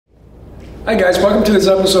Hi guys, welcome to this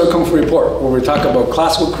episode of Kung Fu Report, where we talk about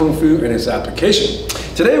classical Kung Fu and its application.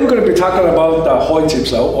 Today we're going to be talking about the Hoi Tip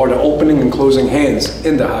Sao, or the opening and closing hands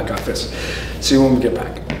in the Hakka Fist. See you when we get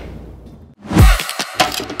back.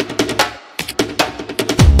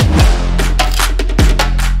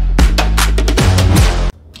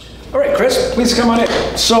 Alright Chris, please come on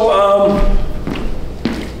in. So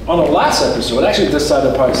on the last episode, actually this side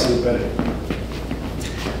I'll probably see it better.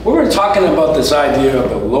 We were talking about this idea of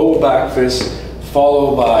the low back fist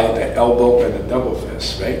followed by the elbow and the double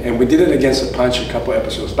fist, right? And we did it against a punch a couple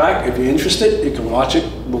episodes back. If you're interested, you can watch it.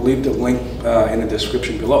 We'll leave the link in the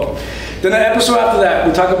description below. Then the episode after that,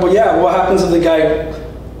 we talk about, what happens if the guy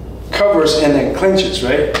covers and then clinches,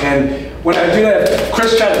 right? And when I do that,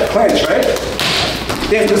 Chris tried to clinch, right?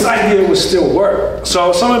 Then this idea would still work.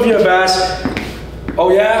 So some of you have asked, oh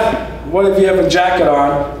yeah? What if you have a jacket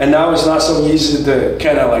on and now it's not so easy to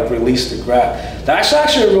kind of like release the grab? That's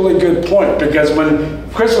actually a really good point, because when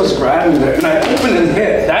Chris was grabbing there and I opened and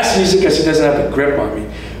hit, that's easy because he doesn't have a grip on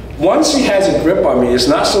me. Once he has a grip on me, it's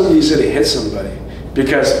not so easy to hit somebody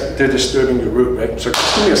because they're disturbing your root, right? So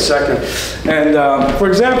just give me a second. And for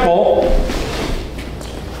example,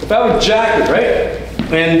 if I have a jacket, right?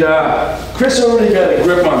 And Chris already got a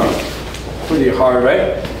grip on me. Pretty hard,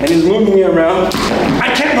 right? And he's moving me around.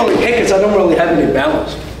 I can't really hit because I don't really have any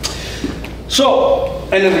balance. So,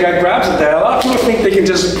 and then the guy grabs it there. A lot of people think they can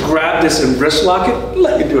just grab this and wrist lock it.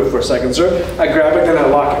 Let me do it for a second, sir. I grab it, then I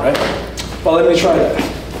lock it, right? Well, let me try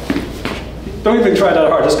that. Don't even try that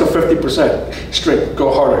hard. Just go 50% straight.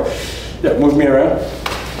 Go harder. Yeah, move me around.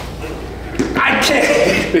 I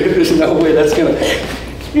can't. There's no way that's gonna.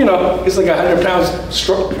 You know, he's like 100 pounds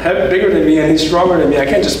bigger than me and he's stronger than me. I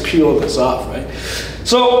can't just peel this off, right?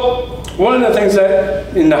 So, one of the things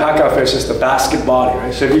that in the Hakka Fist is the basket body,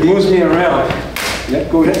 right? So if he moves me around, yeah,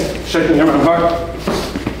 go ahead, shaking him hard,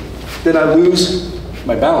 then I lose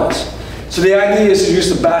my balance. So the idea is to use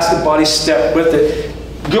the basket body, step with it.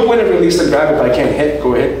 Good way to release the grab if I can't hit,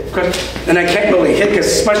 go ahead. And I can't really hit, because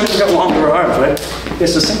especially if you've got longer arms, right?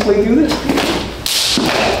 Is to simply do this.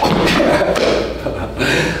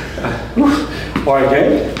 Or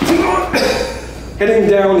again, hitting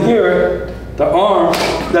down here, the arm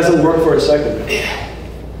doesn't work for a second.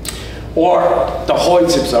 Or the Hoi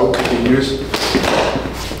Tip Sao could be used.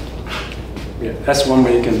 Yeah, that's one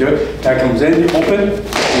way you can do it. That comes in, you open,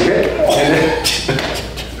 you hit, and then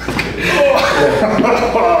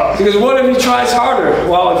yeah. Because what if he tries harder?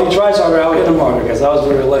 Well, if he tries harder, I'll hit him harder, because that was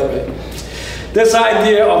very light, right? This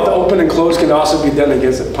idea of the open and close can also be done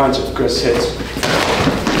against a punch if Chris hits.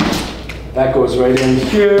 That goes right in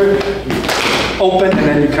here, open, and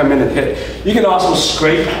then you come in and hit. You can also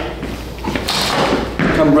scrape,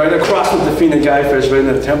 come right across with the Phoenix Guy Fist right in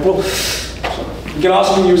the temple. You can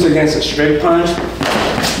also be used against a straight punch.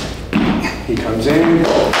 He comes in,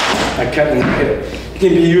 I cut and hit. It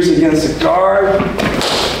can be used against a guard.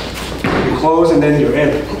 You close and then you're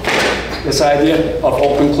in. This idea of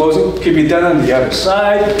open closing can be done on the other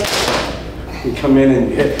side. You come in and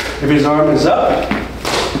you hit. If his arm is up,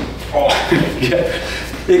 yeah,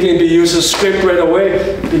 it can be used to scrape right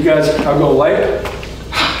away, because I'll go light.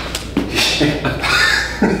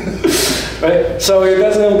 Right? So it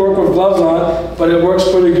doesn't work with gloves on, but it works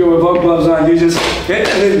pretty good without gloves on. You just hit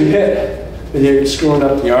and then you hit. And you're screwing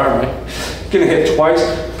up the arm, right? You're gonna hit twice.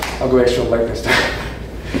 I'll go extra light this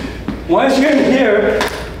time. Once you're in here,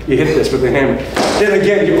 you hit this with the hammer. Then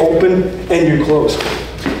again, you open and you close.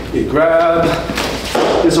 You grab.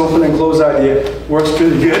 This open and close idea works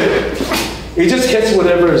pretty good. It just hits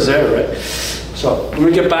whatever is there, right? So when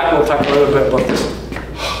we get back, we'll talk a little bit about this.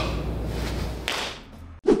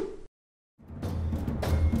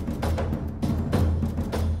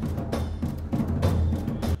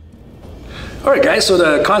 Alright guys, so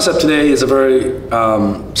the concept today is a very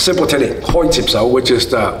simple technique, Hoi Tip Sao, which is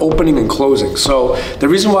the opening and closing. So the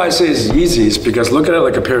reason why I say it's easy is because look at it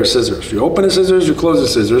like a pair of scissors. You open the scissors, you close the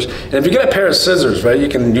scissors, and if you get a pair of scissors, right, you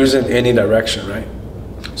can use it in any direction, right?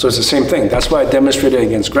 So it's the same thing. That's why I demonstrated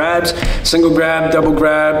against grabs, single grab, double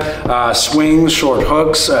grab, swings, short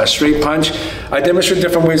hooks, straight punch. I demonstrate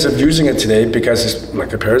different ways of using it today because it's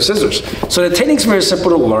like a pair of scissors. So the technique's very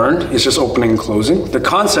simple to learn. It's just opening and closing. The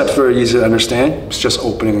concept's very easy to understand. It's just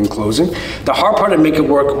opening and closing. The hard part to make it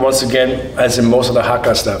work, once again, as in most of the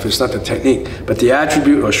Hakka stuff, it's not the technique, but the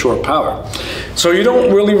attribute of short power. So you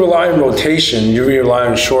don't really rely on rotation, you rely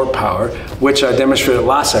on short power. which I demonstrated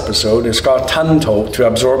last episode. It's called tanto, to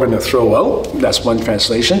absorb and to throw out. That's one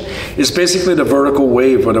translation. It's basically the vertical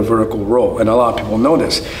wave or the vertical roll, and a lot of people know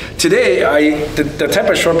this. Today, the type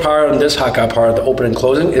of short power in this Hakka part, the open and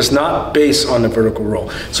closing, is not based on the vertical roll.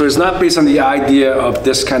 So it's not based on the idea of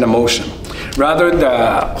this kind of motion. Rather, the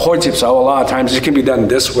Hojipsao, a lot of times it can be done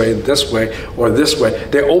this way, or this way.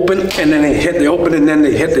 They open and then they hit, they open and then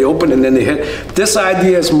they hit, they open and then they hit. This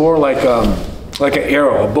idea is more like an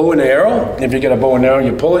arrow, a bow and an arrow. If you get a bow and arrow,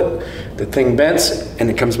 you pull it, the thing bends and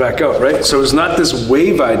it comes back out, right? So it's not this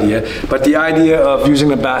wave idea, but the idea of using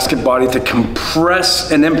the basket body to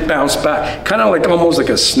compress and then bounce back, kind of like almost like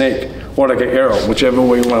a snake, or like an arrow, whichever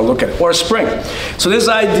way you want to look at it, or a spring. So this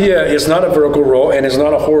idea is not a vertical roll and it's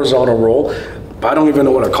not a horizontal roll. I don't even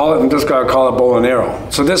know what to call it. I'm just gonna call it bow and arrow.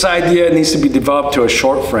 So this idea needs to be developed to a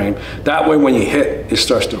short frame. That way when you hit, it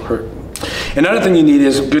starts to hurt. Another thing you need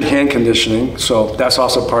is good hand conditioning. So that's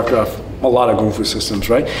also part of a lot of Kung Fu systems,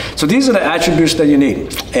 right? So these are the attributes that you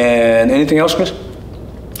need. And anything else, Chris?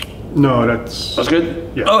 No, that's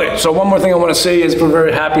good? Yeah. Okay, so one more thing I want to say is we're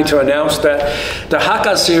very happy to announce that the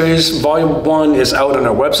Hakka series Volume 1 is out on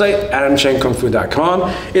our website,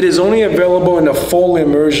 adamchenkungfu.com. It is only available in the full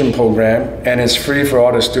immersion program, and it's free for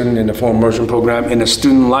all the students in the full immersion program in the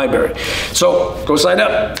student library. So go sign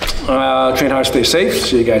up. Train hard, stay safe.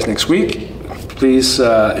 See you guys next week. Please,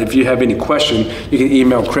 if you have any question, you can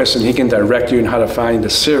email Chris and he can direct you on how to find the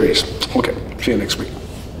series. Okay, see you next week.